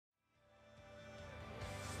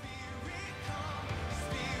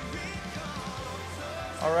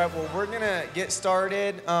All right, well, we're going to get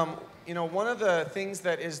started. One of the things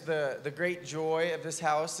that is the great joy of this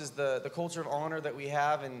house is the culture of honor that we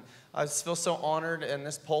have. And I just feel so honored, and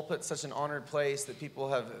this pulpit's such an honored place that people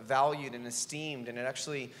have valued and esteemed. And it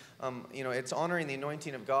actually, it's honoring the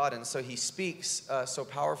anointing of God. And so he speaks so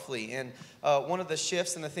powerfully. And one of the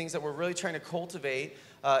shifts and the things that we're really trying to cultivate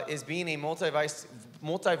is being a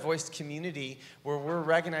multi-voiced community where we're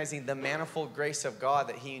recognizing the manifold grace of God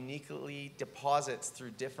that he uniquely deposits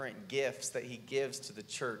through different gifts that he gives to the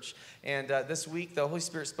church. And this week, the Holy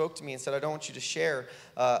Spirit spoke to me and said, I don't want you to share.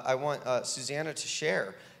 I want Susanna to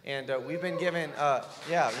share. And we've been given,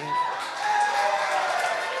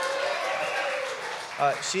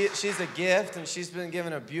 she's a gift, and she's been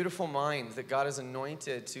given a beautiful mind that God has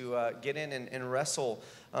anointed to get in and wrestle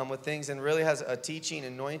with things, and really has a teaching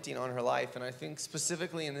anointing on her life. And I think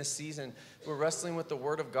specifically in this season, we're wrestling with the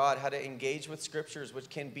Word of God, how to engage with Scriptures, which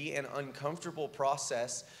can be an uncomfortable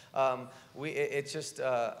process. I'm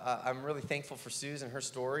really thankful for Suze and her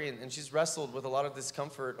story, and she's wrestled with a lot of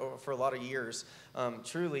discomfort for a lot of years.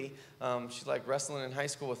 Truly, she's like wrestling in high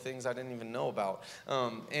school with things I didn't even know about.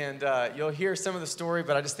 You'll hear some of the story,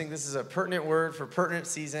 but I just think this is a pertinent word for pertinent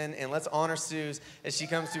season, and let's honor Suze as she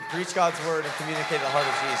comes to preach God's Word and communicate the heart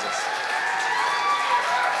of Jesus.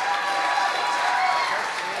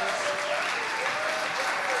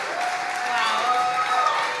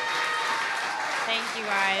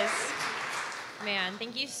 Man,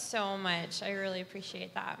 thank you so much. I really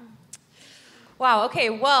appreciate that. Wow, okay,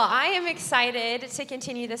 well, I am excited to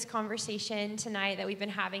continue this conversation tonight that we've been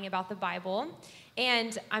having about the Bible.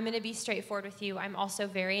 And I'm going to be straightforward with you. I'm also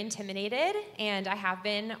very intimidated, and I have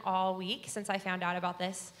been all week since I found out about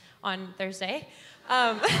this on Thursday.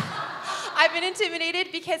 I've been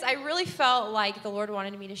intimidated because I really felt like the Lord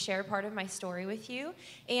wanted me to share part of my story with you.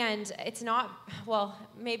 And it's not, well,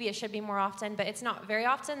 maybe it should be more often, but it's not very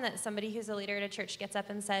often that somebody who's a leader at a church gets up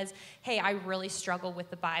and says, hey, I really struggle with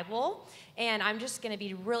the Bible. And I'm just going to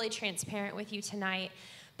be really transparent with you tonight.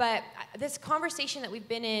 But this conversation that we've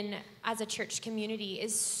been in as a church community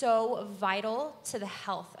is so vital to the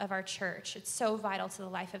health of our church. It's so vital to the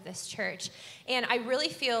life of this church. And I really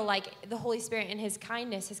feel like the Holy Spirit in his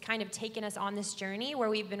kindness has kind of taken us on this journey where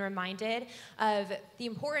we've been reminded of the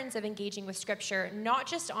importance of engaging with Scripture, not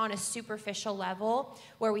just on a superficial level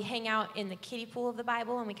where we hang out in the kiddie pool of the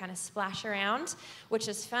Bible and we kind of splash around, which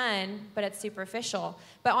is fun, but it's superficial.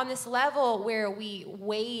 But on this level where we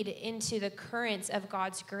wade into the currents of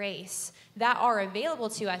God's grace that are available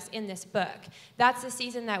to us in this book. That's the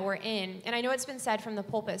season that we're in. And I know it's been said from the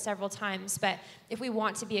pulpit several times, but if we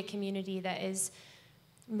want to be a community that is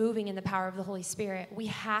moving in the power of the Holy Spirit, we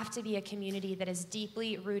have to be a community that is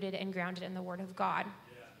deeply rooted and grounded in the Word of God.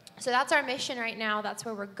 So that's our mission right now. That's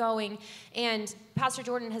where we're going. And Pastor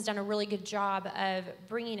Jordan has done a really good job of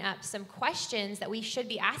bringing up some questions that we should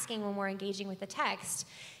be asking when we're engaging with the text.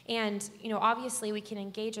 And, obviously we can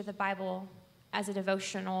engage with the Bible as a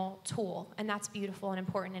devotional tool, and that's beautiful and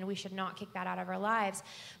important, and we should not kick that out of our lives.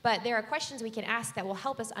 But there are questions we can ask that will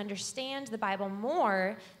help us understand the Bible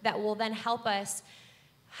more, that will then help us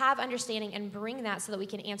have understanding and bring that so that we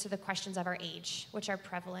can answer the questions of our age, which are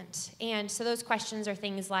prevalent. And so those questions are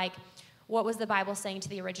things like, what was the Bible saying to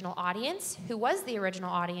the original audience? Who was the original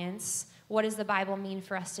audience? What does the Bible mean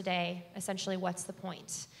for us today? Essentially, what's the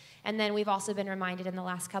point? And then we've also been reminded in the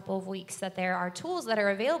last couple of weeks that there are tools that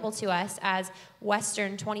are available to us as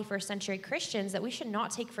Western 21st century Christians that we should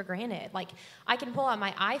not take for granted. Like, I can pull out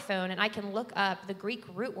my iPhone and I can look up the Greek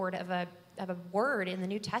root word of a word in the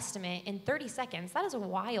New Testament in 30 seconds. That is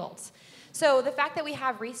wild. So the fact that we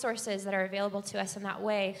have resources that are available to us in that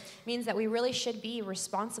way means that we really should be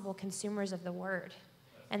responsible consumers of the Word.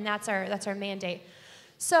 And that's our mandate.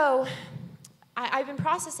 So I've been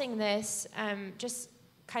processing this just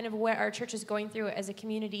kind of what our church is going through as a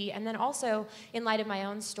community, and then also in light of my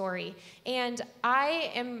own story. And I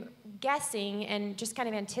am guessing and just kind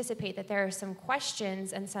of anticipate that there are some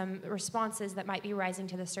questions and some responses that might be rising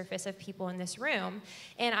to the surface of people in this room.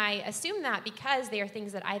 And I assume that because they are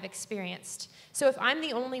things that I've experienced. So if I'm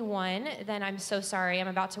the only one, then I'm so sorry. I'm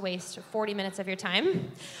about to waste 40 minutes of your time.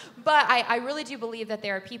 But I really do believe that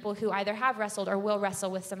there are people who either have wrestled or will wrestle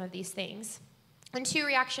with some of these things. And two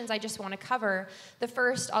reactions I just want to cover. The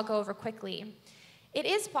first I'll go over quickly. It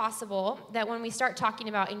is possible that when we start talking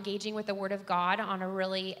about engaging with the Word of God on a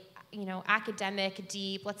really, academic,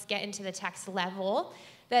 deep, let's get into the text level,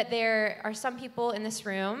 that there are some people in this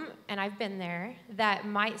room, and I've been there, that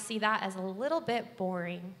might see that as a little bit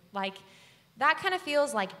boring. Like, that kind of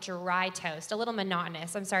feels like dry toast, a little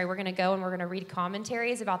monotonous. I'm sorry, we're going to go and we're going to read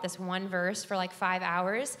commentaries about this one verse for like 5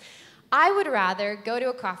 hours. I would rather go to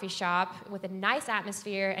a coffee shop with a nice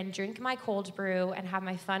atmosphere and drink my cold brew and have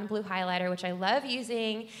my fun blue highlighter, which I love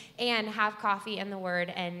using, and have coffee and the Word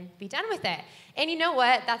and be done with it. And you know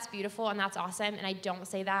what? That's beautiful and that's awesome. And I don't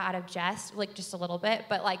say that out of jest, like just a little bit,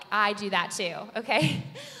 but like I do that too, okay?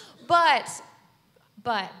 But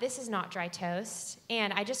this is not dry toast.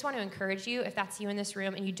 And I just want to encourage you, if that's you in this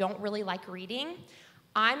room and you don't really like reading,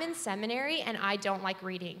 I'm in seminary and I don't like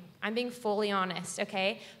reading. I'm being fully honest,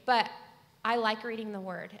 okay? But I like reading the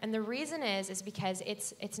Word. And the reason is because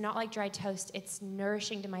it's not like dry toast. It's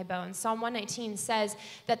nourishing to my bones. Psalm 119 says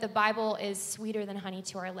that the Bible is sweeter than honey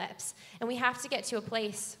to our lips. And we have to get to a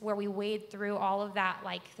place where we wade through all of that,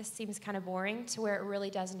 like this seems kind of boring, to where it really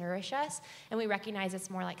does nourish us. And we recognize it's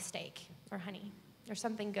more like steak or honey or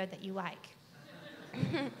something good that you like.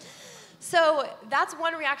 So that's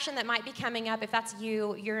one reaction that might be coming up. If that's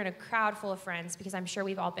you, you're in a crowd full of friends, because I'm sure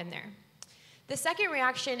we've all been there. The second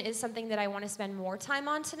reaction is something that I want to spend more time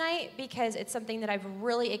on tonight, because it's something that I've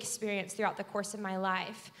really experienced throughout the course of my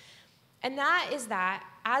life. And that is that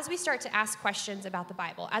as we start to ask questions about the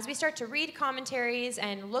Bible, as we start to read commentaries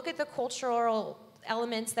and look at the cultural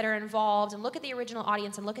elements that are involved and look at the original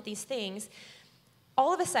audience and look at these things,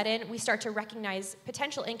 all of a sudden, we start to recognize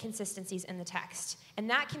potential inconsistencies in the text, and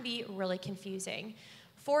that can be really confusing.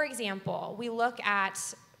 For example, we look at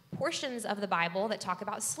portions of the Bible that talk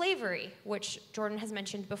about slavery, which Jordan has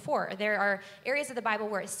mentioned before. There are areas of the Bible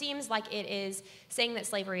where it seems like it is saying that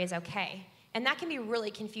slavery is okay, and that can be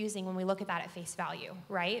really confusing when we look at that at face value,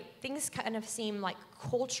 right? Things kind of seem like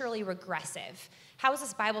culturally regressive. How is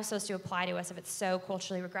this Bible supposed to apply to us if it's so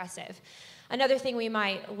culturally regressive? Another thing we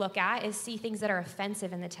might look at is see things that are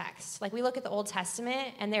offensive in the text. Like we look at the Old Testament,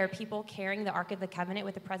 and there are people carrying the Ark of the Covenant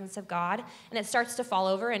with the presence of God, and it starts to fall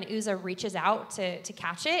over, and Uzzah reaches out to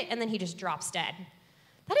catch it, and then he just drops dead.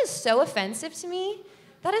 That is so offensive to me.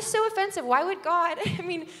 That is so offensive. Why would God? I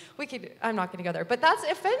mean, I'm not going to go there, but that's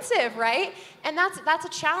offensive, right? And that's a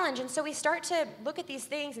challenge. And so we start to look at these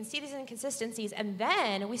things and see these inconsistencies, and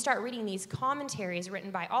then we start reading these commentaries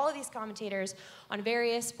written by all of these commentators on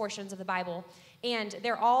various portions of the Bible, and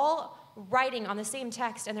they're all writing on the same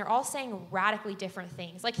text, and they're all saying radically different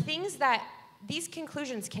things, like things that these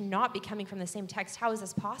conclusions cannot be coming from the same text. How is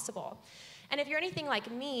this possible? And if you're anything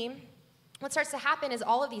like me, what starts to happen is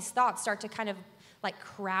all of these thoughts start to kind of like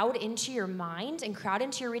crowd into your mind and crowd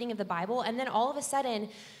into your reading of the Bible, and then all of a sudden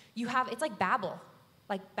it's like Babel,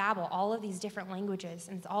 all of these different languages,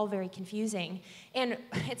 and it's all very confusing. And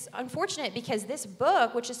it's unfortunate because this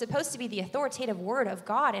book, which is supposed to be the authoritative word of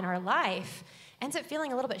God in our life, ends up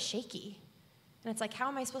feeling a little bit shaky. And it's like, how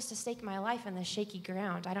am I supposed to stake my life in this shaky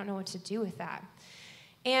ground? I don't know what to do with that.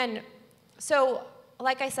 And so,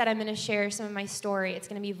 like I said, I'm going to share some of my story. It's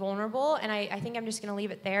going to be vulnerable, and I think I'm just going to leave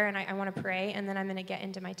it there, and I want to pray, and then I'm going to get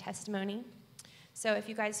into my testimony. So if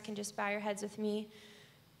you guys can just bow your heads with me.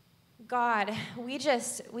 God, we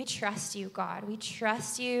trust you, God. We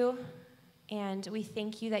trust you, and we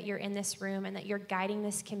thank you that you're in this room and that you're guiding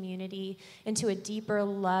this community into a deeper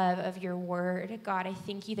love of your word. God, I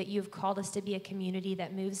thank you that you've called us to be a community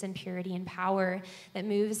that moves in purity and power, that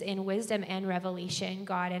moves in wisdom and revelation,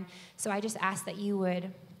 God. And so I just ask that you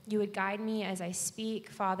would guide me as I speak,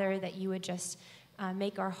 Father, that you would just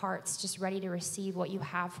make our hearts just ready to receive what you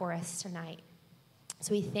have for us tonight.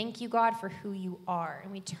 So we thank you, God, for who you are,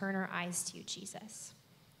 and we turn our eyes to you, Jesus.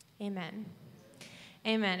 Amen.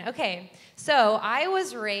 Amen. Okay, so I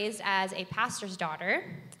was raised as a pastor's daughter,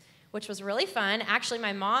 which was really fun. Actually,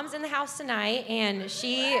 my mom's in the house tonight, and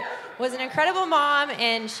she was an incredible mom,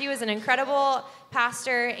 and she was an incredible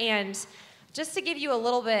pastor. And just to give you a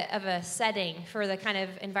little bit of a setting for the kind of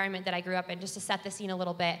environment that I grew up in, just to set the scene a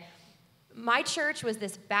little bit, my church was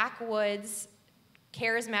this backwoods,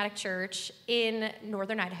 charismatic church in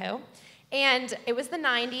northern Idaho. And it was the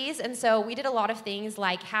 90s, and so we did a lot of things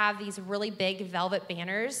like have these really big velvet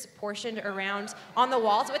banners portioned around on the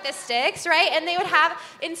walls with the sticks, right? And they would have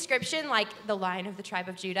inscription like the Lion of the Tribe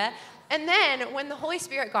of Judah. And then when the Holy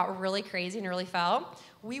Spirit got really crazy and really fell,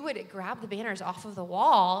 we would grab the banners off of the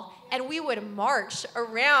wall and we would march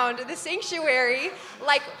around the sanctuary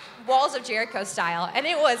like walls of Jericho style. And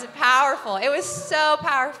it was powerful. It was so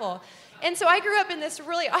powerful. And so I grew up in this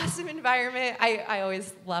really awesome environment. I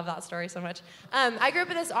always love that story so much. I grew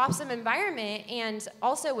up in this awesome environment, and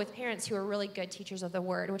also with parents who are really good teachers of the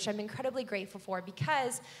word, which I'm incredibly grateful for,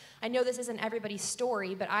 because I know this isn't everybody's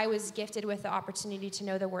story, but I was gifted with the opportunity to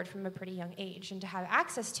know the word from a pretty young age and to have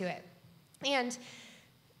access to it. And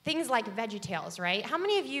things like VeggieTales, right? How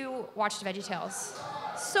many of you watched VeggieTales?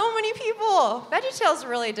 So many people. VeggieTales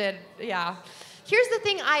really did, yeah. Here's the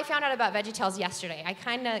thing I found out about VeggieTales yesterday. I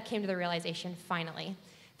kind of came to the realization finally.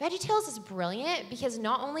 VeggieTales is brilliant because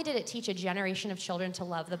not only did it teach a generation of children to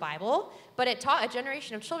love the Bible, but it taught a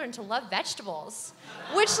generation of children to love vegetables,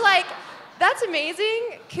 which, like, that's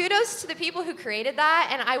amazing. Kudos to the people who created that,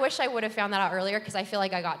 and I wish I would have found that out earlier because I feel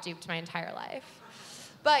like I got duped my entire life.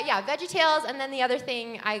 But yeah, VeggieTales, and then the other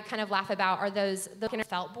thing I kind of laugh about are the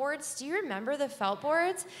felt boards. Do you remember the felt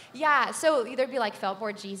boards? Yeah, so there'd be like felt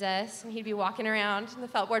board Jesus, and he'd be walking around in the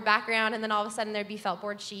felt board background, and then all of a sudden there'd be felt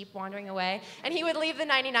board sheep wandering away, and he would leave the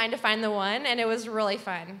 99 to find the one, and it was really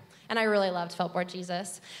fun. And I really loved felt board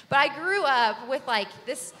Jesus. But I grew up with like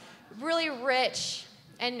this really rich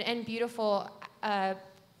and beautiful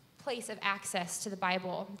place of access to the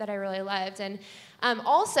Bible that I really loved. And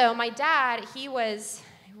also, my dad, he was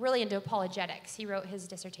really into apologetics. He wrote his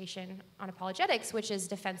dissertation on apologetics, which is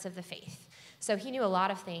defense of the faith. So he knew a lot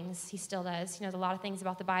of things. He still does. He knows a lot of things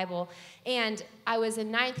about the Bible. And I was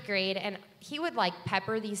in 9th grade, and he would like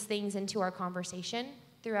pepper these things into our conversation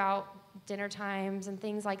throughout dinner times and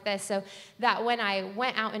things like this, so that when I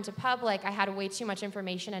went out into public, I had way too much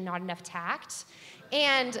information and not enough tact.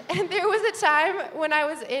 And there was a time when I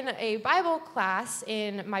was in a Bible class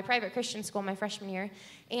in my private Christian school my freshman year,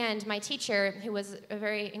 and my teacher, who was a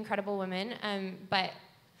very incredible woman, but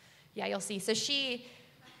yeah, you'll see. So she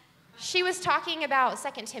was talking about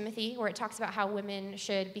 2 Timothy, where it talks about how women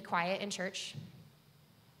should be quiet in church.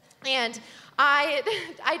 And I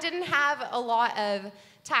didn't have a lot of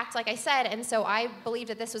tact, like I said, and so I believed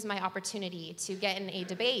that this was my opportunity to get in a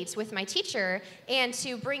debate with my teacher and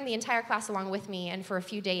to bring the entire class along with me, and for a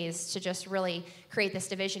few days to just really create this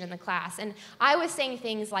division in the class. And I was saying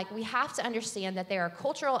things like, we have to understand that there are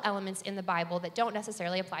cultural elements in the Bible that don't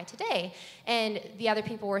necessarily apply today. And the other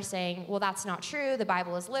people were saying, well, that's not true. The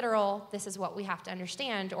Bible is literal. This is what we have to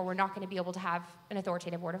understand, or we're not going to be able to have an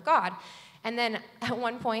authoritative word of God. And then at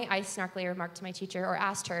one point, I snarkily remarked to my teacher, or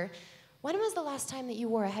asked her, when was the last time that you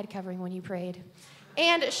wore a head covering when you prayed?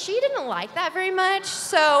 And she didn't like that very much,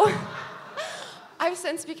 so I've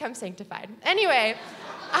since become sanctified. Anyway,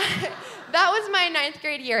 that was my 9th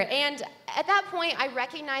grade year, and at that point, I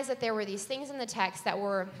recognized that there were these things in the text that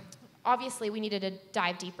were obviously we needed to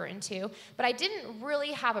dive deeper into, but I didn't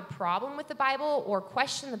really have a problem with the Bible or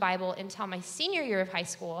question the Bible until my senior year of high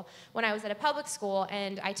school, when I was at a public school,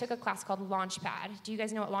 and I took a class called Launchpad. Do you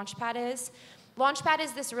guys know what Launchpad is? Launchpad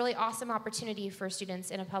is this really awesome opportunity for students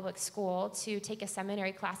in a public school to take a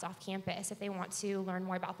seminary class off campus if they want to learn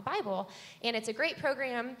more about the Bible. And it's a great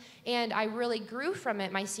program, and I really grew from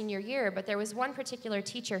it my senior year, but there was one particular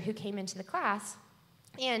teacher who came into the class,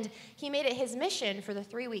 and he made it his mission for the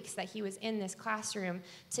 3 weeks that he was in this classroom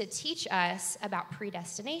to teach us about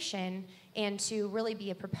predestination and to really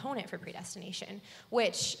be a proponent for predestination,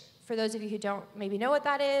 which, for those of you who don't maybe know what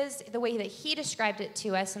that is, the way that he described it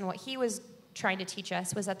to us and what he was trying to teach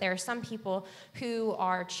us was that there are some people who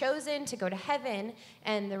are chosen to go to heaven,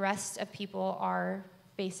 and the rest of people are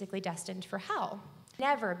basically destined for hell.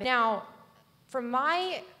 Never. Now, from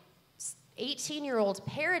my 18-year-old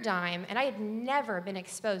paradigm, and I had never been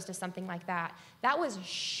exposed to something like that, that was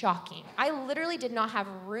shocking. I literally did not have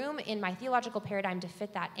room in my theological paradigm to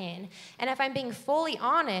fit that in. And if I'm being fully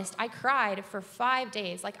honest, I cried for 5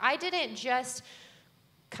 days. Like, I didn't just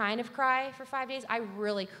kind of cry for 5 days. I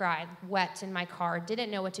really cried, wept in my car,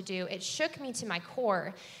 didn't know what to do. It shook me to my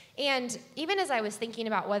core. And even as I was thinking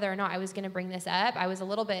about whether or not I was going to bring this up, I was a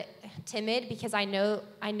little bit timid because I know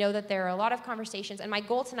that there are a lot of conversations, and my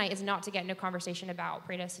goal tonight is not to get into a conversation about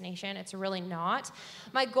predestination. It's really not.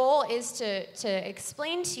 My goal is to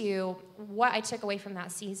explain to you what I took away from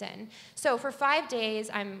that season. So for 5 days,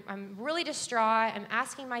 I'm really distraught. I'm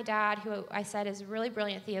asking my dad, who I said is a really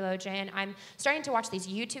brilliant theologian. I'm starting to watch these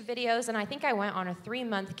YouTube videos, and I think I went on a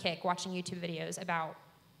 3-month kick watching YouTube videos about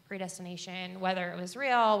predestination, whether it was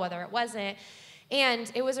real, whether it wasn't.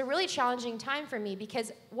 And it was a really challenging time for me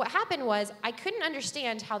because what happened was I couldn't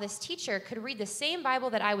understand how this teacher could read the same Bible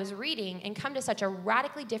that I was reading and come to such a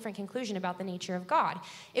radically different conclusion about the nature of God.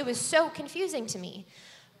 It was so confusing to me.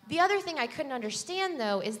 The other thing I couldn't understand,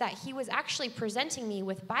 though, is that he was actually presenting me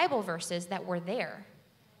with Bible verses that were there.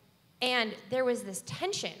 And there was this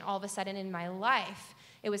tension all of a sudden in my life.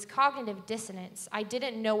 It was cognitive dissonance. I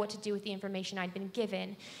didn't know what to do with the information I'd been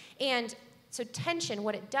given. And so tension,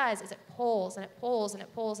 what it does is it pulls and it pulls and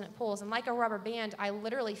it pulls and it pulls. And like a rubber band, I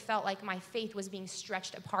literally felt like my faith was being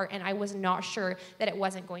stretched apart, and I was not sure that it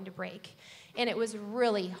wasn't going to break. And it was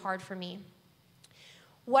really hard for me.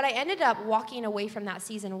 What I ended up walking away from that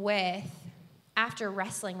season with, after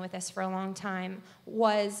wrestling with this for a long time,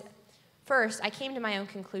 was first, I came to my own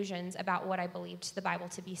conclusions about what I believed the Bible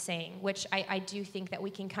to be saying, which I do think that we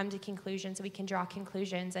can come to conclusions, we can draw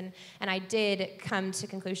conclusions, and I did come to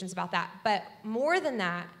conclusions about that. But more than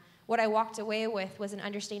that, what I walked away with was an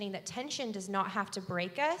understanding that tension does not have to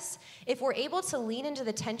break us. If we're able to lean into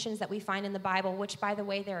the tensions that we find in the Bible, which, by the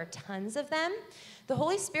way, there are tons of them, the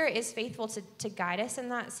Holy Spirit is faithful to guide us in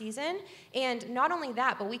that season. And not only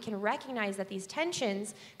that, but we can recognize that these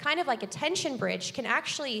tensions, kind of like a tension bridge, can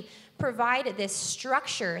actually provide this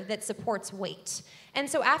structure that supports weight. And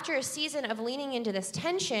so after a season of leaning into this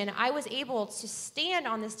tension, I was able to stand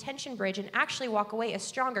on this tension bridge and actually walk away a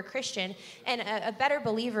stronger Christian and a better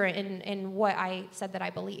believer in what I said that I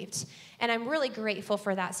believed. And I'm really grateful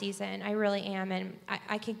for that season. I really am. And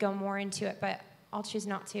I could go more into it, but I'll choose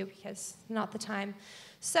not to because not the time.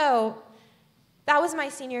 So that was my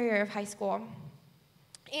senior year of high school.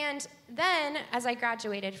 And then, as I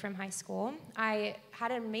graduated from high school, I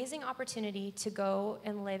had an amazing opportunity to go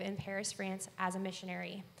and live in Paris, France as a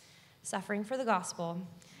missionary, suffering for the gospel.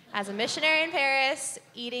 As a missionary in Paris,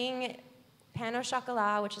 eating pain au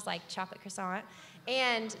chocolat, which is like chocolate croissant,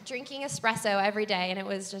 and drinking espresso every day, and it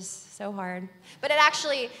was just so hard. But it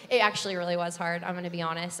actually really was hard, I'm going to be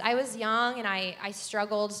honest. I was young, and I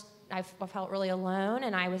struggled. I felt really alone,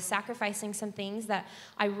 and I was sacrificing some things that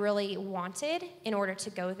I really wanted in order to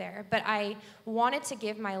go there. But I wanted to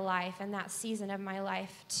give my life and that season of my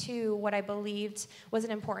life to what I believed was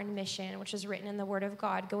an important mission, which is written in the Word of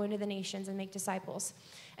God, go into the nations and make disciples.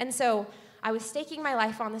 And so I was staking my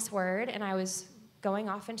life on this word, and I was going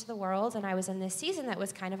off into the world, and I was in this season that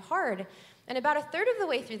was kind of hard. And about a third of the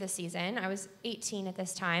way through the season, I was 18 at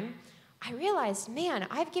this time, I realized, man,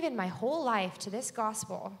 I've given my whole life to this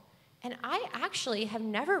gospel. And I actually have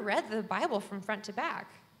never read the Bible from front to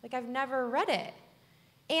back. Like, I've never read it.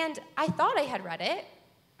 And I thought I had read it.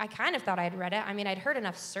 I kind of thought I had read it. I mean, I'd heard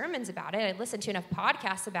enough sermons about it. I'd listened to enough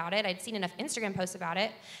podcasts about it. I'd seen enough Instagram posts about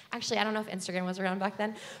it. Actually, I don't know if Instagram was around back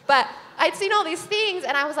then. But I'd seen all these things,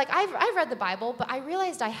 and I was like, I've read the Bible, but I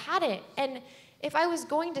realized I hadn't. And if I was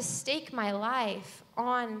going to stake my life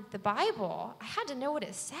on the Bible, I had to know what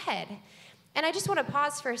it said. And I just want to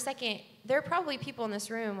pause for a second. There are probably people in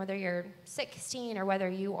this room, whether you're 16 or whether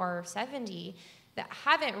you are 70, that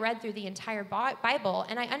haven't read through the entire Bible,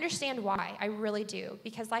 and I understand why. I really do.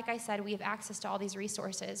 Because like I said, we have access to all these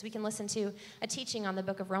resources. We can listen to a teaching on the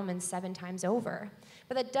book of Romans 7 times over.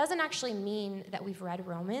 But that doesn't actually mean that we've read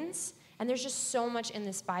Romans, and there's just so much in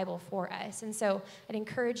this Bible for us. And so I'd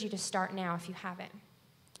encourage you to start now if you haven't.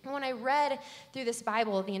 And when I read through this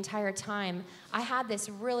Bible the entire time, I had this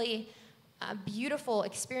really a beautiful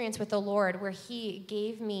experience with the Lord where he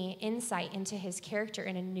gave me insight into his character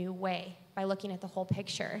in a new way by looking at the whole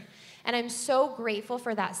picture. And I'm so grateful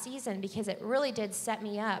for that season because it really did set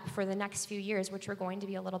me up for the next few years, which were going to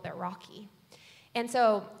be a little bit rocky. And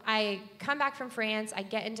so I come back from France, I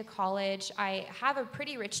get into college, I have a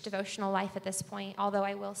pretty rich devotional life at this point, although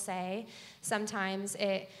I will say sometimes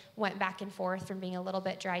it went back and forth from being a little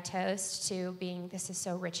bit dry toast to being this is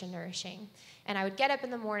so rich and nourishing. And I would get up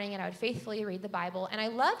in the morning and I would faithfully read the Bible, and I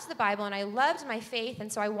loved the Bible and I loved my faith,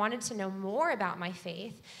 and so I wanted to know more about my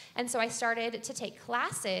faith. And so I started to take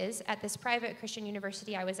classes at this private Christian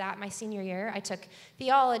university I was at my senior year. I took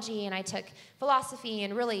theology and I took philosophy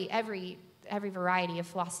and really every variety of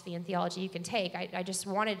philosophy and theology you can take. I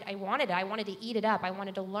wanted to eat it up. I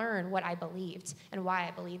wanted to learn what I believed and why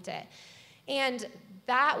I believed it. And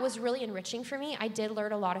that was really enriching for me. I did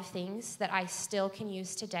learn a lot of things that I still can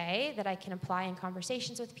use today, that I can apply in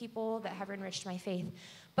conversations with people that have enriched my faith.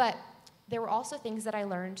 But there were also things that I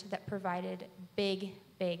learned that provided big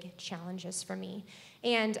challenges for me.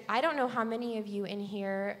 And I don't know how many of you in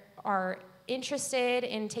here are interested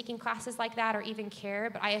in taking classes like that or even care,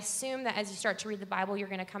 but I assume that as you start to read the Bible, you're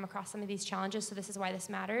going to come across some of these challenges, so this is why this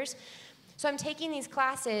matters. So I'm taking these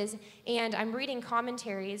classes, and I'm reading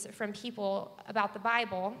commentaries from people about the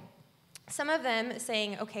Bible, some of them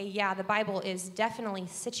saying, okay, yeah, the Bible is definitely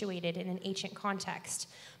situated in an ancient context,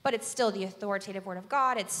 but it's still the authoritative Word of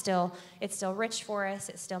God, it's still rich for us,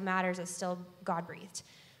 it still matters, it's still God-breathed.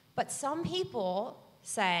 But some people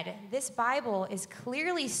said, this Bible is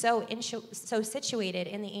clearly so situated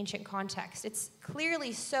in the ancient context. It's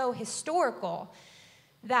clearly so historical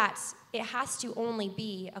that it has to only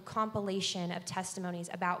be a compilation of testimonies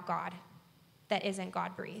about God that isn't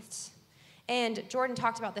God-breathed. And Jordan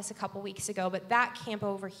talked about this a couple weeks ago, but that camp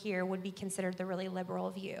over here would be considered the really liberal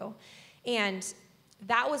view. And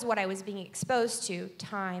that was what I was being exposed to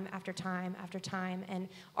time after time after time, and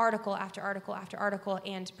article after article after article,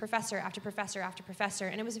 and professor after professor after professor,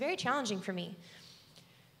 and it was very challenging for me.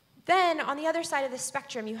 Then on the other side of the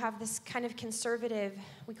spectrum, you have this kind of conservative,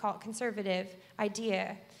 we call it conservative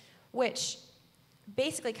idea, which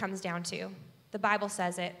basically comes down to the Bible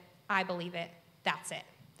says it, I believe it, that's it.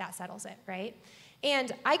 That settles it, right?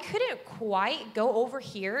 And I couldn't quite go over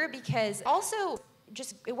here because also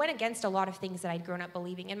just it went against a lot of things that I'd grown up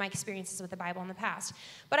believing in my experiences with the Bible in the past.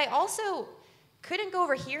 But I also couldn't go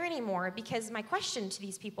over here anymore because my question to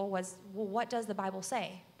these people was, well, what does the Bible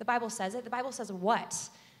say? The Bible says it. The Bible says what?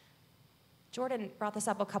 Jordan brought this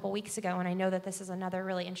up a couple weeks ago, and I know that this is another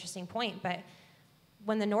really interesting point, but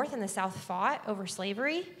when the North and the South fought over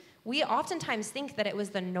slavery, we oftentimes think that it was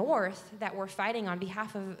the North that were fighting on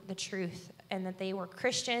behalf of the truth and that they were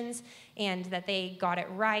Christians and that they got it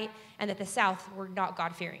right and that the South were not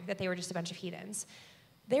God-fearing, that they were just a bunch of heathens.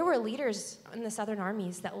 There were leaders in the Southern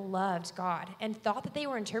armies that loved God and thought that they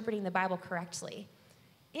were interpreting the Bible correctly.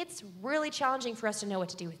 It's really challenging for us to know what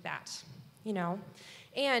to do with that, you know?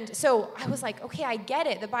 And so I was like, okay, I get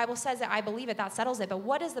it. The Bible says it. I believe it. That settles it. But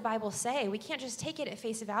what does the Bible say? We can't just take it at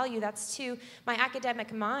face value. That's too, my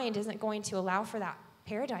academic mind isn't going to allow for that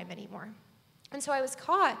paradigm anymore. And so I was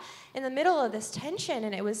caught in the middle of this tension,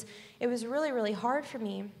 and it was really, really hard for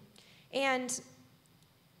me. And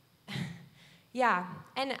yeah,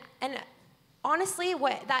 and honestly,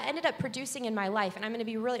 what that ended up producing in my life, and I'm going to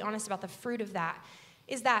be really honest about the fruit of that,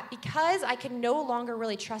 is that because I could no longer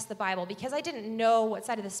really trust the Bible, because I didn't know what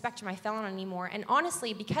side of the spectrum I fell on anymore, and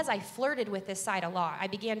honestly, because I flirted with this side a lot, I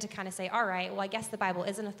began to kind of say, all right, well, I guess the Bible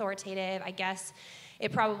isn't authoritative. I guess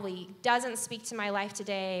it probably doesn't speak to my life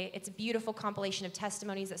today. It's a beautiful compilation of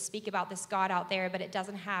testimonies that speak about this God out there, but it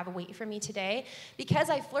doesn't have weight for me today. Because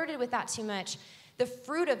I flirted with that too much, the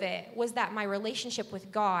fruit of it was that my relationship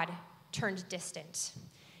with God turned distant.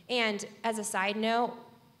 And as a side note,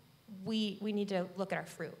 we need to look at our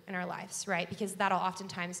fruit in our lives, right? Because that'll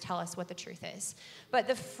oftentimes tell us what the truth is. But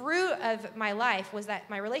the fruit of my life was that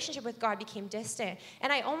my relationship with God became distant.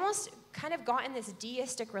 And I almost kind of got in this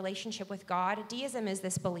deistic relationship with God. Deism is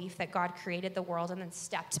this belief that God created the world and then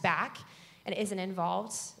stepped back and isn't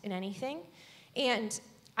involved in anything. And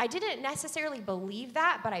I didn't necessarily believe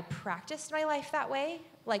that, but I practiced my life that way.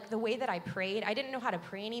 Like the way that I prayed, I didn't know how to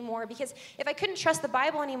pray anymore because if I couldn't trust the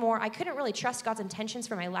Bible anymore, I couldn't really trust God's intentions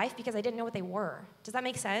for my life because I didn't know what they were. Does that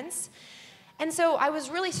make sense? And so I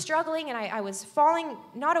was really struggling, and I was falling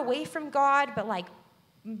not away from God, but like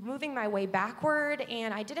moving my way backward,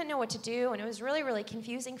 and I didn't know what to do, and it was really, really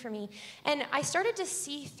confusing for me. And I started to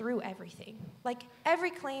see through everything. Like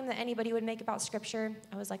every claim that anybody would make about Scripture,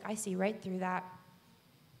 I was like, I see right through that.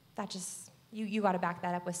 That just, you got to back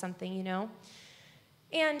that up with something, you know?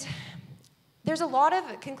 And there's a lot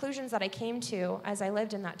of conclusions that I came to as I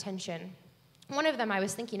lived in that tension. One of them I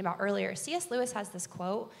was thinking about earlier. C.S. Lewis has this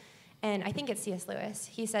quote, and I think it's C.S. Lewis.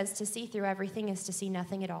 He says, to see through everything is to see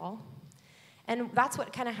nothing at all. And that's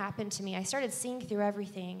what kind of happened to me. I started seeing through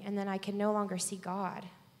everything, and then I could no longer see God.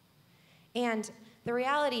 And the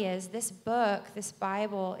reality is this book, this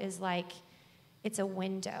Bible, is like, it's a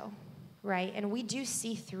window, right? And we do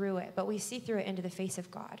see through it, but we see through it into the face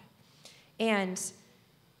of God. And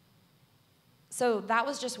so that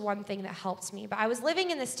was just one thing that helped me. But I was living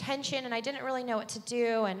in this tension, and I didn't really know what to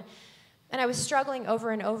do, and I was struggling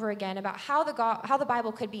over and over again about how the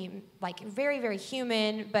Bible could be like very, very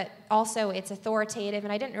human, but also it's authoritative,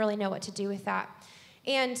 and I didn't really know what to do with that.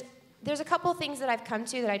 And there's a couple things that I've come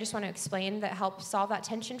to that I just want to explain that help solve that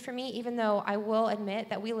tension for me, even though I will admit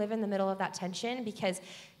that we live in the middle of that tension because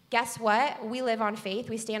guess what? We live on faith.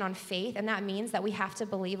 We stand on faith, and that means that we have to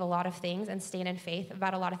believe a lot of things and stand in faith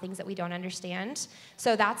about a lot of things that we don't understand.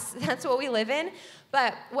 So that's what we live in.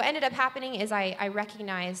 But what ended up happening is I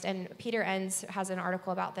recognized, and Peter Enns has an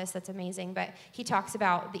article about this that's amazing, but he talks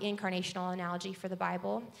about the incarnational analogy for the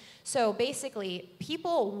Bible. So basically,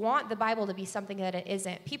 people want the Bible to be something that it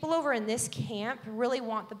isn't. People over in this camp really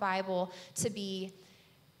want the Bible to be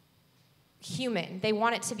human. They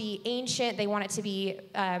want it to be ancient. They want it to be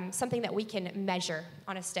something that we can measure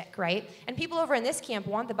on a stick, right? And people over in this camp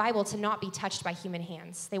want the Bible to not be touched by human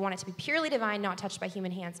hands. They want it to be purely divine, not touched by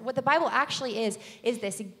human hands. What the Bible actually is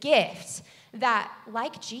this gift that,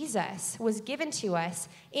 like Jesus, was given to us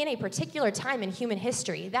in a particular time in human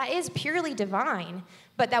history. That is purely divine,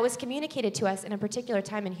 but that was communicated to us in a particular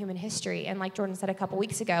time in human history, and like Jordan said a couple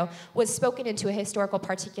weeks ago, was spoken into a historical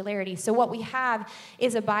particularity. So what we have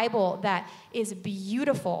is a Bible that is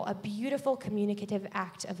beautiful, a beautiful communicative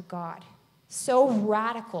act of God. So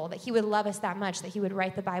radical that he would love us that much that he would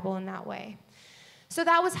write the Bible in that way. So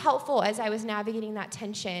that was helpful as I was navigating that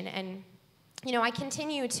tension. And, you know, I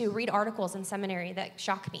continue to read articles in seminary that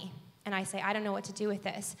shock me. And I say, I don't know what to do with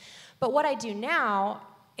this. But what I do now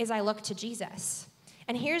is I look to Jesus.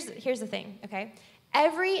 And here's the thing, okay?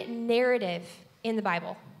 Every narrative in the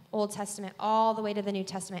Bible, Old Testament all the way to the New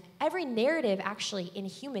Testament, every narrative actually in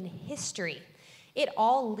human history, it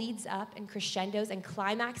all leads up and crescendos and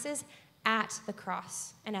climaxes at the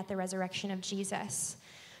cross and at the resurrection of Jesus.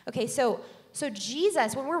 Okay, so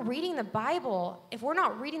Jesus, when we're reading the Bible, if we're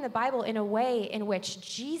not reading the Bible in a way in which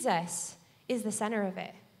Jesus is the center of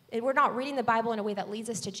it, if we're not reading the Bible in a way that leads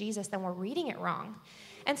us to Jesus, then we're reading it wrong.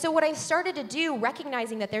 And so what I started to do,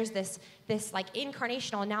 recognizing that there's this like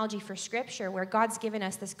incarnational analogy for Scripture where God's given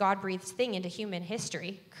us this God-breathed thing into human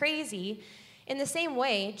history, crazy. In the same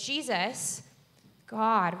way, Jesus,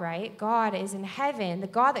 God, right? God is in heaven, the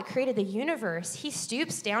God that created the universe. He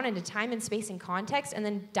stoops down into time and space and context and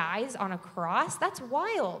then dies on a cross. That's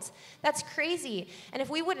wild. That's crazy. And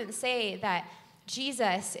if we wouldn't say that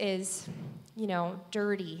Jesus is,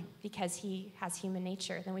 dirty because he has human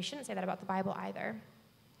nature, then we shouldn't say that about the Bible either.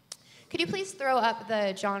 Could you please throw up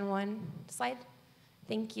the John 1 slide?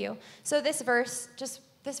 Thank you. So this verse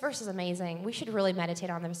is amazing. We should really meditate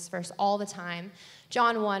on this verse all the time.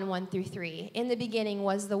 John 1, 1 through 3. In the beginning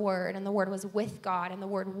was the Word, and the Word was with God, and the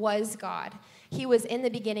Word was God. He was in the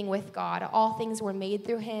beginning with God. All things were made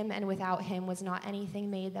through him, and without him was not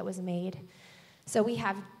anything made that was made. So we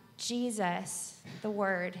have Jesus, the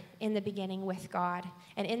Word, in the beginning with God.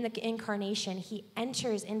 And in the incarnation, he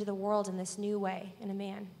enters into the world in this new way, in a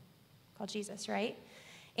man called Jesus, right?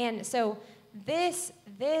 And so this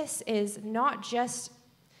is not just,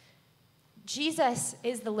 Jesus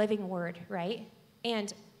is the living Word, right?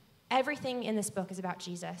 And everything in this book is about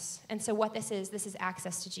Jesus. And so what this is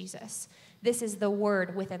access to Jesus. This is the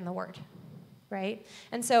Word within the Word, right?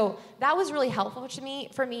 And so that was really helpful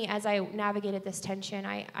for me as I navigated this tension.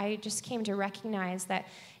 I just came to recognize that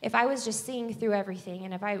if I was just seeing through everything,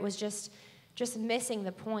 and if I was just missing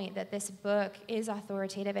the point that this book is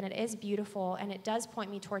authoritative and it is beautiful and it does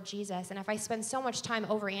point me toward Jesus, and if I spend so much time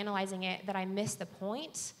overanalyzing it that I miss the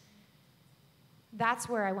point, that's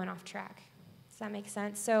where I went off track. Does that make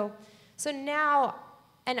sense? So now,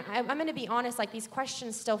 and I'm going to be honest, like these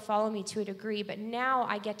questions still follow me to a degree, but now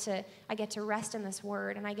I get to rest in this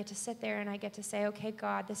Word, and I get to sit there and I get to say, okay,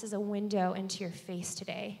 God, this is a window into your face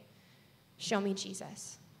today. Show me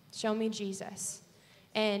Jesus. Show me Jesus.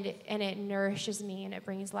 And it nourishes me and it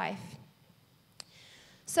brings life.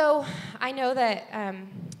 So I know that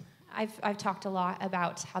I've talked a lot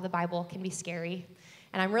about how the Bible can be scary.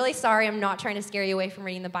 And I'm really sorry I'm not trying to scare you away from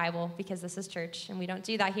reading the Bible, because this is church and we don't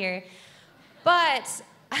do that here. But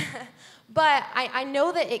I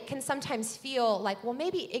know that it can sometimes feel like, well,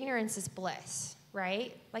 maybe ignorance is bliss,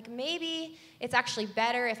 right? Like maybe it's actually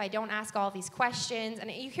better if I don't ask all these questions.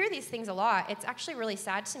 And you hear these things a lot. It's actually really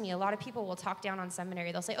sad to me. A lot of people will talk down on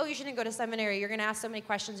seminary. They'll say, oh, you shouldn't go to seminary. You're going to ask so many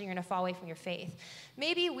questions and you're going to fall away from your faith.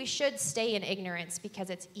 Maybe we should stay in ignorance because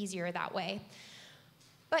it's easier that way.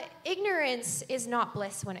 But ignorance is not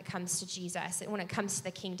bliss when it comes to Jesus, when it comes to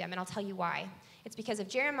the kingdom, and I'll tell you why. It's because of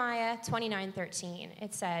Jeremiah 29:13.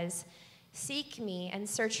 It says, seek me and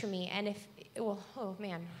search for me, and oh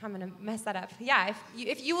man, I'm going to mess that up. Yeah,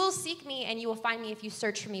 if you will seek me and you will find me if you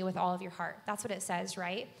search for me with all of your heart. That's what it says,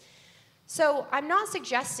 right? So I'm not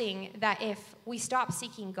suggesting that if we stop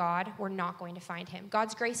seeking God, we're not going to find him.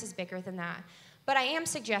 God's grace is bigger than that. But I am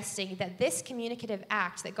suggesting that this communicative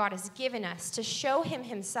act that God has given us to show him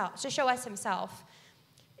himself, to show us himself,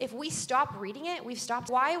 if we stop reading it, we've stopped.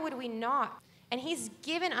 Why would we not? And he's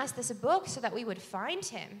given us this book so that we would find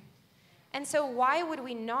him. And so why would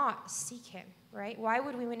we not seek him, right? Why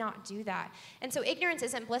would we not do that? And so ignorance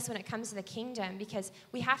isn't bliss when it comes to the kingdom, because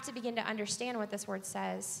we have to begin to understand what this word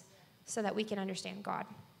says so that we can understand God,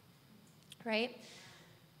 right?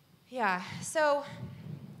 Yeah, so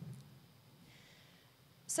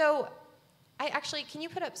can you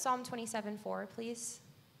put up Psalm 27:4, please?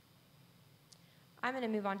 I'm going to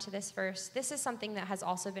move on to this verse. This is something that has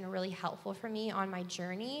also been really helpful for me on my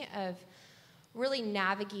journey of really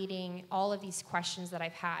navigating all of these questions that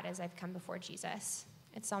I've had as I've come before Jesus.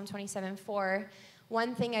 It's Psalm 27:4.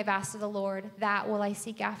 One thing I've asked of the Lord, that will I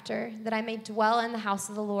seek after, that I may dwell in the house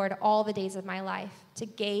of the Lord all the days of my life, to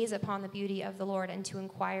gaze upon the beauty of the Lord and to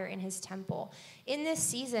inquire in his temple. In this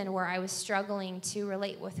season where I was struggling to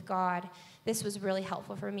relate with God, this was really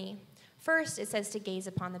helpful for me. First, it says to gaze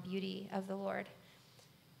upon the beauty of the Lord.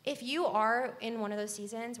 If you are in one of those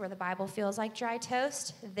seasons where the Bible feels like dry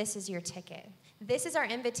toast, this is your ticket. This is our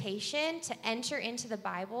invitation to enter into the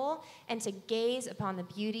Bible and to gaze upon the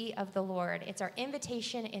beauty of the Lord. It's our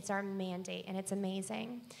invitation, it's our mandate, and it's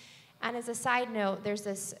amazing. And as a side note, there's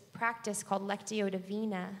this practice called Lectio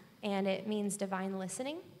Divina, and it means divine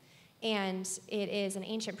listening. And it is an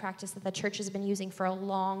ancient practice that the church has been using for a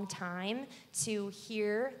long time to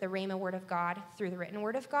hear the Rhema word of God through the written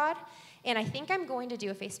word of God. And I think I'm going to do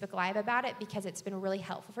a Facebook Live about it because it's been really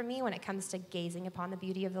helpful for me when it comes to gazing upon the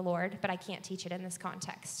beauty of the Lord, but I can't teach it in this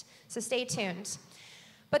context. So stay tuned.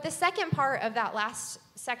 But the second part of that last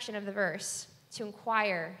section of the verse, to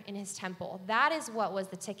inquire in his temple, that is what was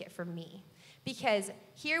the ticket for me. Because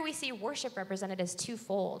here we see worship represented as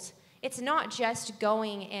twofold. It's not just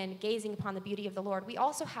going and gazing upon the beauty of the Lord. We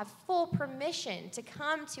also have full permission to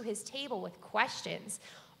come to his table with questions,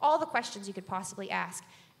 all the questions you could possibly ask.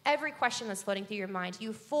 Every question that's floating through your mind, you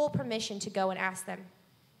have full permission to go and ask them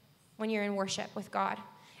when you're in worship with God.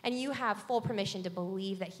 And you have full permission to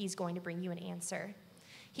believe that he's going to bring you an answer.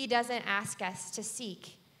 He doesn't ask us to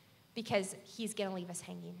seek because he's going to leave us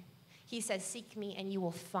hanging. He says, seek me and you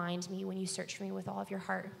will find me when you search for me with all of your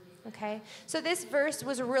heart. Okay? So this verse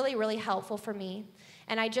was really, really helpful for me.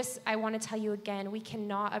 And I want to tell you again, we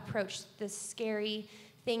cannot approach the scary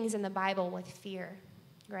things in the Bible with fear,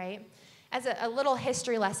 right? As a little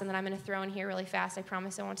history lesson that I'm going to throw in here really fast, I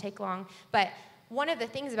promise it won't take long, but one of the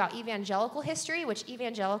things about evangelical history, which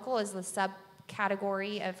evangelical is the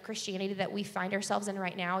subcategory of Christianity that we find ourselves in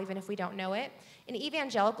right now, even if we don't know it. In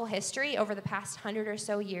evangelical history, over the past 100 or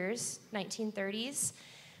so years, 1930s,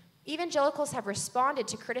 evangelicals have responded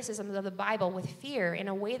to criticisms of the Bible with fear in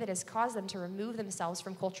a way that has caused them to remove themselves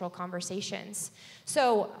from cultural conversations.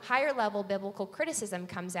 So higher level biblical criticism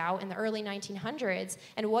comes out in the early 1900s,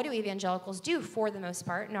 and what do evangelicals do for the most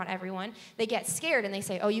part? Not everyone. They get scared and they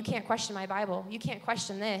say, oh, you can't question my Bible. You can't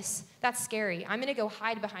question this. That's scary. I'm going to go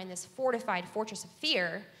hide behind this fortified fortress of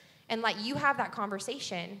fear and let you have that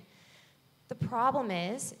conversation. The problem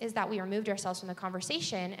is that we removed ourselves from the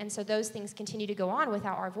conversation, and so those things continue to go on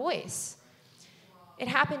without our voice. It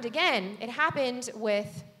happened again. It happened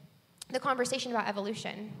with the conversation about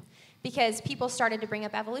evolution, because people started to bring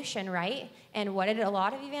up evolution, right? And what did a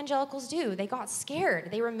lot of evangelicals do? They got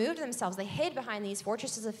scared. They removed themselves. They hid behind these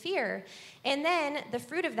fortresses of fear. And then the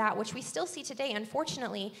fruit of that, which we still see today,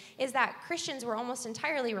 unfortunately, is that Christians were almost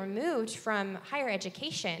entirely removed from higher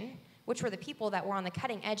education, which were the people that were on the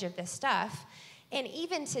cutting edge of this stuff. And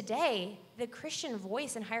even today, the Christian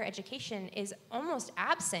voice in higher education is almost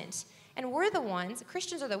absent. And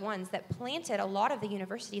Christians are the ones that planted a lot of the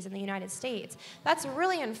universities in the United States. That's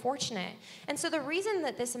really unfortunate. And so the reason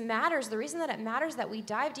that this matters, the reason that it matters that we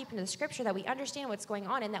dive deep into the scripture, that we understand what's going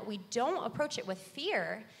on, and that we don't approach it with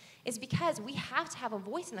fear, is because we have to have a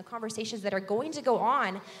voice in the conversations that are going to go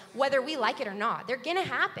on, whether we like it or not. They're going to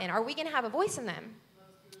happen. Are we going to have a voice in them?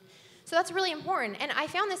 So that's really important. And I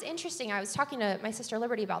found this interesting. I was talking to my sister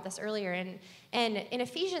Liberty about this earlier. And in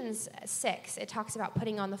Ephesians 6, it talks about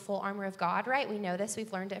putting on the full armor of God, right? We know this.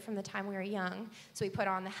 We've learned it from the time we were young. So we put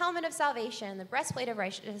on the helmet of salvation, the breastplate of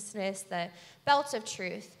righteousness, the belt of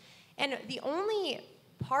truth. And the only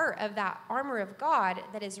part of that armor of God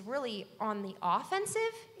that is really on the offensive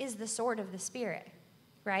is the sword of the Spirit,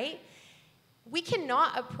 right? We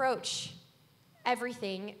cannot approach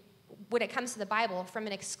everything when it comes to the Bible from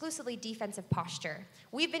an exclusively defensive posture.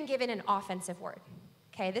 We've been given an offensive word.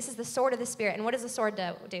 Okay, this is the sword of the Spirit. And what does the sword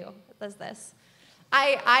do? It does this.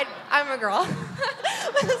 I'm a girl.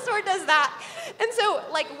 The sword does that. And so,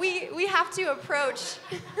 we have to approach,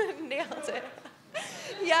 nailed it.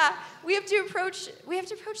 Yeah, we have to approach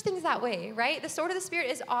things that way, right? The sword of the Spirit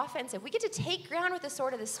is offensive. We get to take ground with the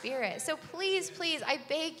sword of the Spirit. So please, I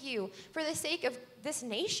beg you, for the sake of this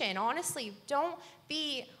nation, honestly, don't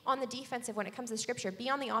be on the defensive when it comes to Scripture. Be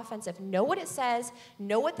on the offensive. Know what it says,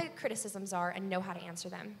 know what the criticisms are, and know how to answer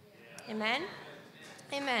them. Amen?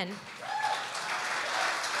 Amen.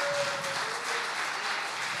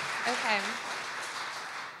 Okay.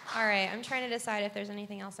 All right, I'm trying to decide if there's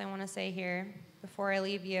anything else I want to say here before I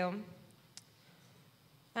leave you.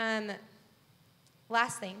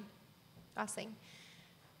 Last thing.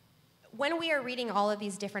 When we are reading all of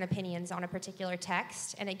these different opinions on a particular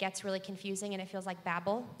text, and it gets really confusing and it feels like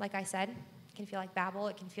babble, like I said, it can feel like babble,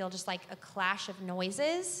 it can feel just like a clash of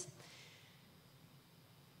noises.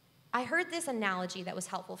 I heard this analogy that was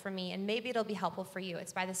helpful for me, and maybe it'll be helpful for you.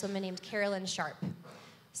 It's by this woman named Carolyn Sharp.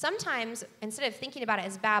 Sometimes, instead of thinking about it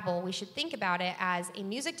as babble, we should think about it as a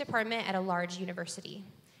music department at a large university.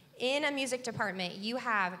 In a music department, you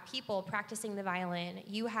have people practicing the violin.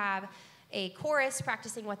 You have a chorus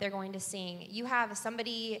practicing what they're going to sing. You have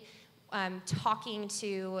somebody talking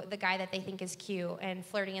to the guy that they think is cute and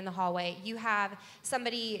flirting in the hallway. You have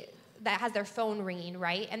somebody that has their phone ringing,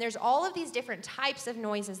 right? And there's all of these different types of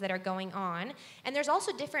noises that are going on. And there's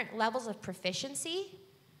also different levels of proficiency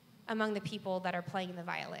among the people that are playing the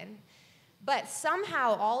violin. But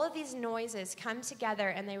somehow all of these noises come together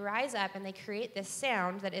and they rise up and they create this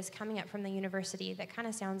sound that is coming up from the university that kind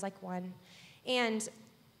of sounds like one. And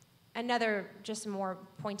another just more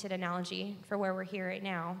pointed analogy for where we're here right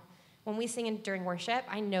now. When we sing during worship,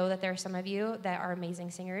 I know that there are some of you that are amazing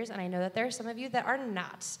singers, and I know that there are some of you that are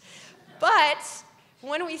not. But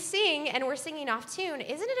when we sing and we're singing off tune,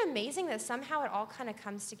 isn't it amazing that somehow it all kind of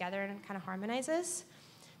comes together and kind of harmonizes?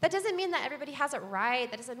 That doesn't mean that everybody has it right.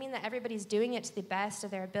 That doesn't mean that everybody's doing it to the best of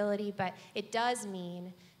their ability, but it does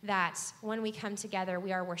mean that when we come together,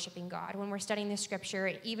 we are worshiping God. When we're studying the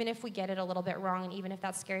scripture, even if we get it a little bit wrong, and even if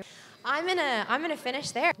that's scary, I'm gonna finish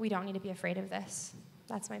there. We don't need to be afraid of this.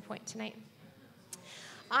 That's my point tonight.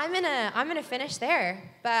 I'm gonna finish there,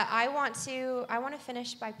 but I want to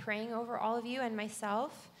finish by praying over all of you and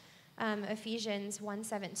myself. Ephesians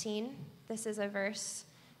 1:17. This is a verse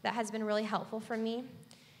that has been really helpful for me.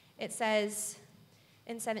 It says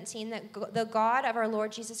in 17 that the God of our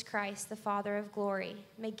Lord Jesus Christ, the Father of glory,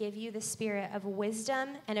 may give you the spirit of wisdom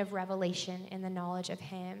and of revelation in the knowledge of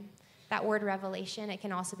him. That word revelation, it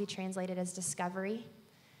can also be translated as discovery.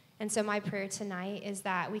 And so my prayer tonight is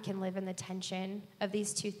that we can live in the tension of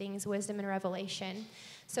these two things, wisdom and revelation.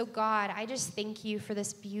 So God, I just thank you for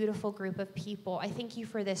this beautiful group of people. I thank you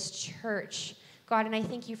for this church, God, and I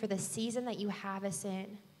thank you for the season that you have us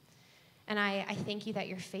in. And I thank you that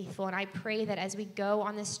you're faithful. And I pray that as we go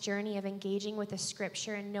on this journey of engaging with the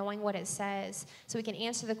scripture and knowing what it says so we can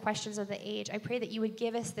answer the questions of the age, I pray that you would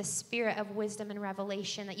give us the spirit of wisdom and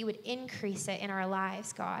revelation, that you would increase it in our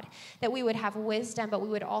lives, God, that we would have wisdom, but we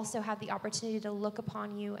would also have the opportunity to look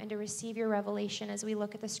upon you and to receive your revelation as we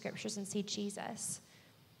look at the scriptures and see Jesus.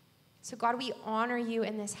 So God, we honor you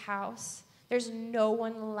in this house. There's no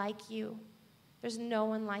one like you. There's no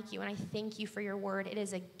one like you, and I thank you for your word. It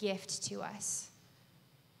is a gift to us.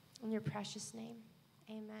 In your precious name,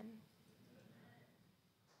 amen.